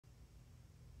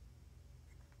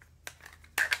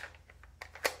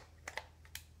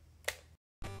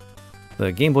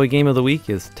The Game Boy game of the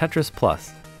week is Tetris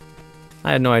Plus.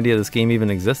 I had no idea this game even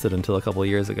existed until a couple of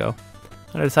years ago.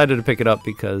 And I decided to pick it up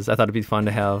because I thought it'd be fun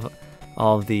to have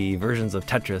all of the versions of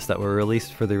Tetris that were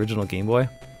released for the original Game Boy.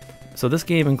 So this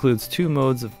game includes two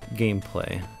modes of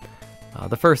gameplay.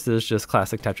 The first is just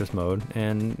classic Tetris mode,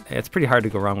 and it's pretty hard to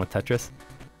go wrong with Tetris.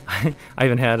 I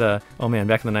even had oh man,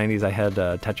 back in the 90s I had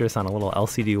Tetris on a little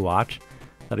LCD watch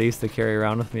that I used to carry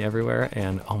around with me everywhere,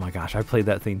 and oh my gosh, I played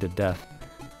that thing to death.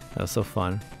 That was so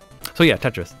fun. So yeah,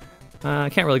 Tetris.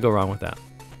 Can't really go wrong with that.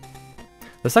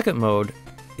 The second mode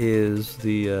is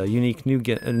the unique new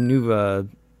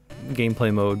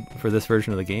gameplay mode for this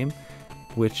version of the game,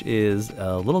 which is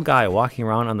a little guy walking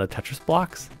around on the Tetris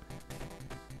blocks.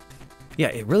 Yeah,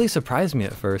 it really surprised me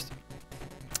at first.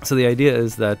 So the idea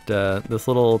is that this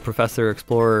little professor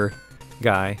explorer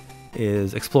guy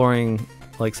is exploring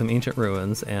like some ancient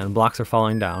ruins, and blocks are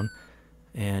falling down,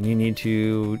 and you need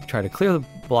to try to clear the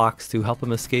blocks to help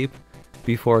him escape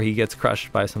before he gets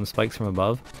crushed by some spikes from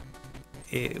above.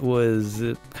 It was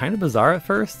kind of bizarre at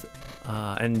first,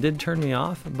 and did turn me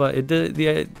off, but it did,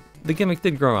 the gimmick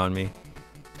did grow on me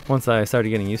once I started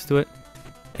getting used to it,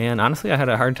 and honestly I had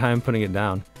a hard time putting it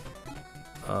down.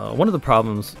 One of the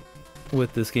problems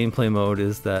with this gameplay mode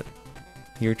is that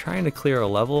you're trying to clear a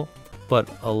level, but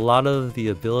a lot of the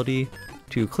ability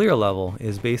to clear a level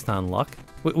is based on luck,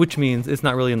 which means it's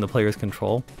not really in the player's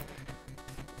control.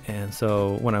 And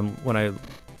so when I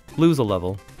lose a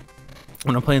level,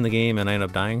 when I'm playing the game and I end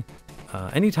up dying,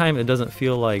 anytime it doesn't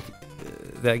feel like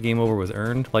that game over was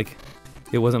earned, like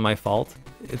it wasn't my fault,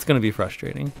 it's going to be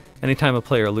frustrating. Anytime a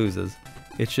player loses,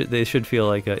 they should feel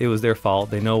like it was their fault.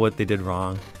 They know what they did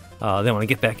wrong. They want to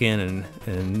get back in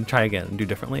and try again and do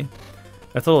differently.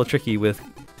 That's a little tricky with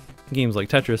games like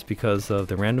Tetris because of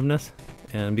the randomness,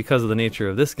 and because of the nature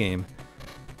of this game,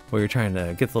 where you're trying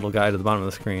to get the little guy to the bottom of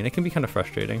the screen. It can be kind of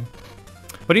frustrating.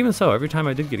 But even so, every time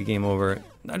I did get a game over,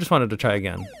 I just wanted to try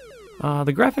again.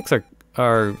 The graphics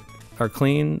are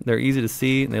clean, they're easy to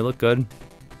see, and they look good.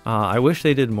 I wish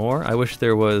they did more. I wish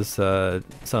there was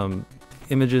some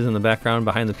images in the background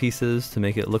behind the pieces to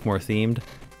make it look more themed.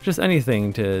 Just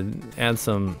anything to add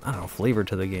some, I don't know, flavor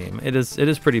to the game. It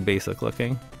is pretty basic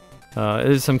looking.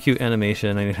 There's some cute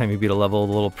animation. Anytime you beat a level,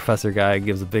 the little professor guy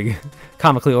gives a big,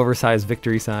 comically oversized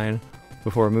victory sign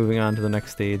before moving on to the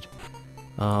next stage.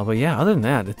 But yeah, other than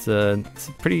that, it's a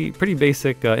pretty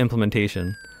basic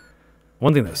implementation.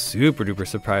 One thing that super duper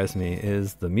surprised me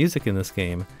is the music in this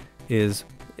game is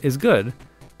good,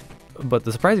 but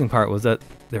the surprising part was that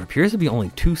there appears to be only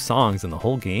 2 songs in the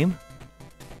whole game,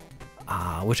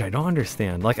 which I don't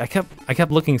understand. Like I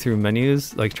kept looking through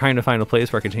menus, like trying to find a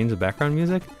place where I could change the background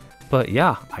music. But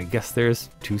yeah, I guess there's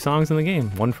 2 songs in the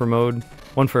game. One for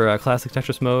classic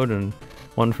Tetris mode, and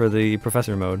one for the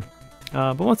professor mode.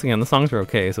 But once again, the songs were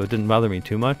okay, so it didn't bother me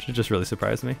too much. It just really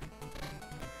surprised me.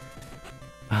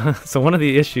 So one of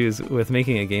the issues with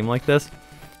making a game like this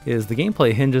is the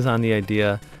gameplay hinges on the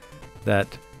idea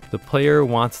that the player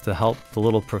wants to help the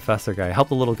little professor guy, help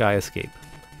the little guy escape.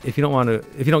 If you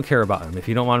don't care about him, if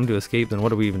you don't want him to escape, then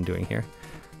what are we even doing here?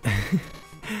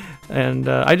 And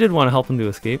I did want to help him to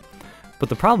escape. But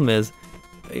the problem is,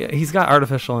 he's got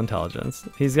artificial intelligence.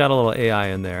 He's got a little AI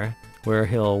in there where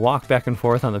he'll walk back and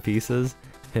forth on the pieces.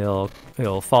 He'll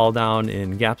fall down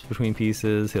in gaps between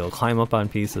pieces. He'll climb up on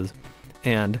pieces,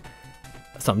 and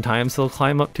sometimes he'll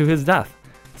climb up to his death.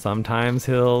 Sometimes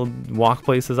he'll walk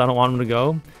places I don't want him to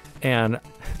go. And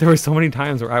there were so many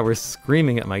times where I was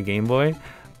screaming at my Game Boy,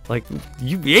 like,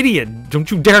 "You idiot! Don't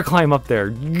you dare climb up there!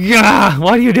 Yeah,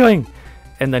 what are you doing?"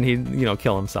 And then he'd,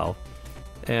 kill himself.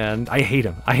 And I hate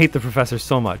him. I hate the professor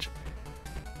so much.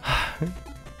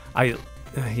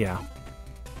 Yeah.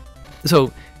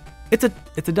 So it's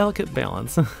a delicate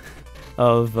balance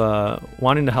of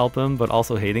wanting to help him but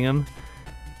also hating him.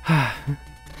 I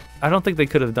don't think they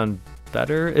could have done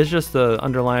better. It's just the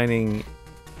underlying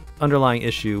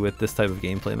issue with this type of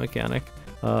gameplay mechanic,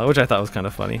 which I thought was kind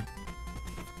of funny.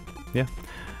 Yeah.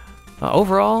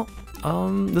 Overall,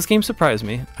 this game surprised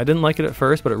me. I didn't like it at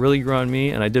first, but it really grew on me,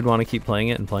 and I did want to keep playing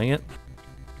it and playing it.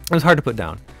 It was hard to put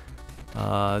down.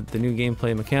 The new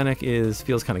gameplay mechanic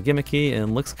feels kind of gimmicky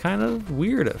and looks kind of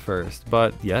weird at first,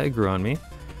 but yeah, it grew on me.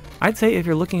 I'd say if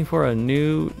you're looking for a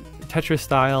new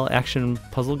Tetris-style action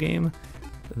puzzle game,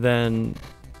 then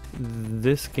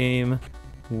this game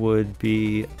would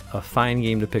be a fine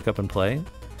game to pick up and play.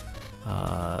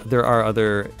 There are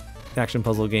other action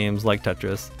puzzle games like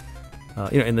Tetris,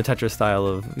 in the Tetris style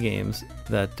of games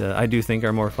that I do think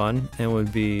are more fun and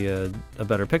would be a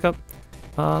better pickup.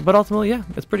 But ultimately, yeah,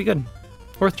 it's pretty good.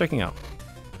 Worth checking out.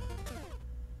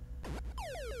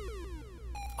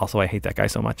 Also, I hate that guy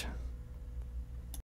so much.